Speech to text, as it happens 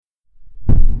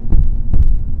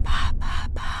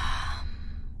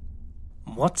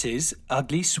What is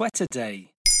Ugly Sweater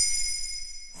Day?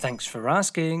 Thanks for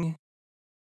asking.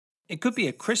 It could be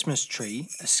a Christmas tree,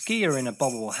 a skier in a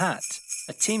bobble hat,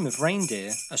 a team of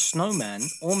reindeer, a snowman,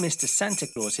 or Mr. Santa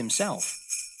Claus himself.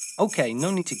 Okay,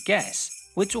 no need to guess.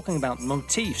 We're talking about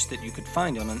motifs that you could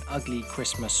find on an ugly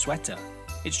Christmas sweater.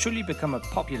 It's truly become a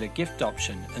popular gift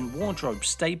option and wardrobe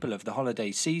staple of the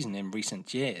holiday season in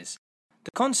recent years.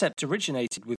 The concept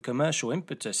originated with commercial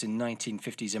impetus in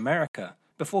 1950s America,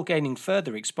 before gaining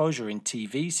further exposure in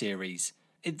TV series.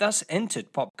 It thus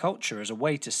entered pop culture as a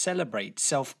way to celebrate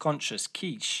self-conscious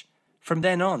quiche. From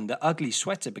then on, the ugly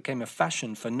sweater became a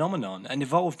fashion phenomenon and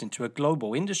evolved into a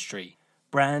global industry.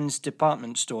 Brands,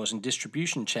 department stores and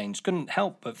distribution chains couldn't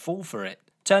help but fall for it,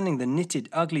 turning the knitted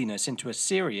ugliness into a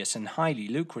serious and highly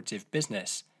lucrative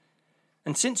business.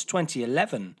 And since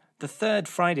 2011, the third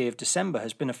Friday of December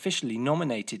has been officially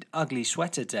nominated Ugly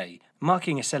Sweater Day,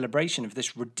 marking a celebration of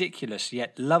this ridiculous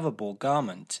yet lovable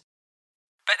garment.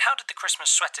 But how did the Christmas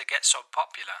sweater get so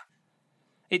popular?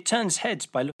 It turns heads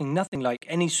by looking nothing like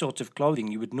any sort of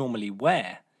clothing you would normally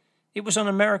wear. It was on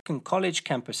American college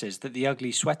campuses that the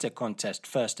ugly sweater contest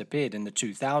first appeared in the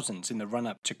 2000s in the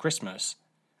run-up to Christmas.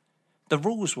 The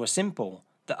rules were simple: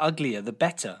 the uglier the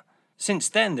better. Since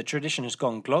then, the tradition has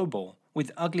gone global,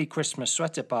 with ugly Christmas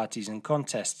sweater parties and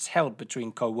contests held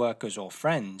between co-workers or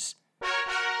friends.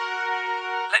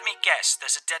 Let me guess,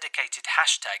 there's a dedicated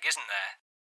hashtag, isn't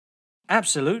there?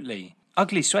 Absolutely.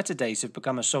 Ugly Sweater Days have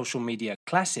become a social media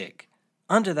classic.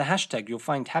 Under the hashtag, you'll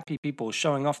find happy people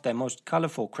showing off their most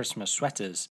colourful Christmas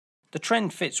sweaters. The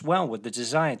trend fits well with the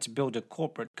desire to build a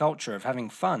corporate culture of having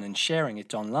fun and sharing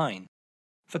it online.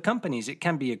 For companies, it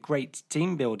can be a great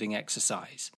team-building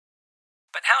exercise.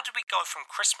 But how did we go from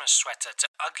Christmas sweater to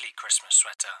ugly Christmas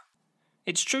sweater?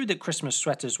 It's true that Christmas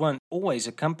sweaters weren't always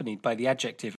accompanied by the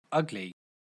adjective ugly.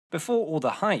 Before all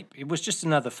the hype, it was just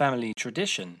another family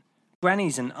tradition.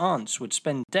 Grannies and aunts would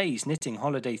spend days knitting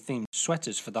holiday-themed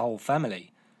sweaters for the whole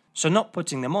family, so not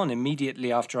putting them on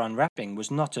immediately after unwrapping was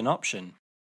not an option,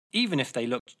 even if they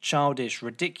looked childish,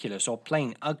 ridiculous, or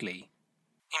plain ugly.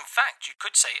 In fact, you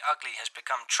could say ugly has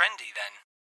become trendy then.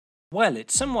 Well,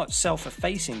 it's somewhat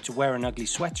self-effacing to wear an ugly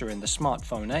sweater in the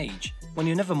smartphone age, when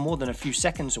you're never more than a few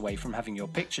seconds away from having your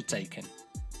picture taken.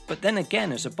 But then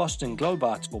again, as a Boston Globe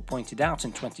article pointed out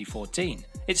in 2014,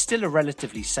 it's still a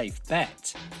relatively safe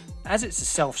bet. As it's a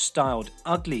self-styled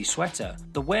ugly sweater,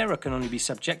 the wearer can only be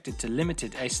subjected to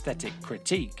limited aesthetic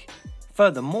critique.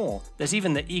 Furthermore, there's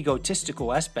even the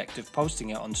egotistical aspect of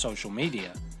posting it on social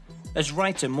media. As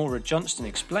writer Maura Johnston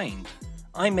explained,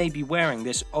 I may be wearing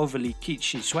this overly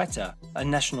kitschy sweater, a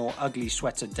National Ugly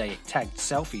Sweater Day tagged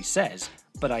selfie says,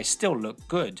 but I still look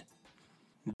good.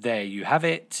 There you have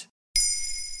it.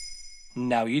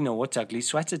 Now you know what Ugly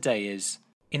Sweater Day is.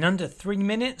 In under 3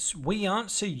 minutes, we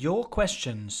answer your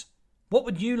questions. What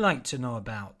would you like to know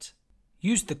about?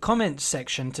 Use the comments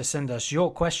section to send us your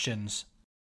questions.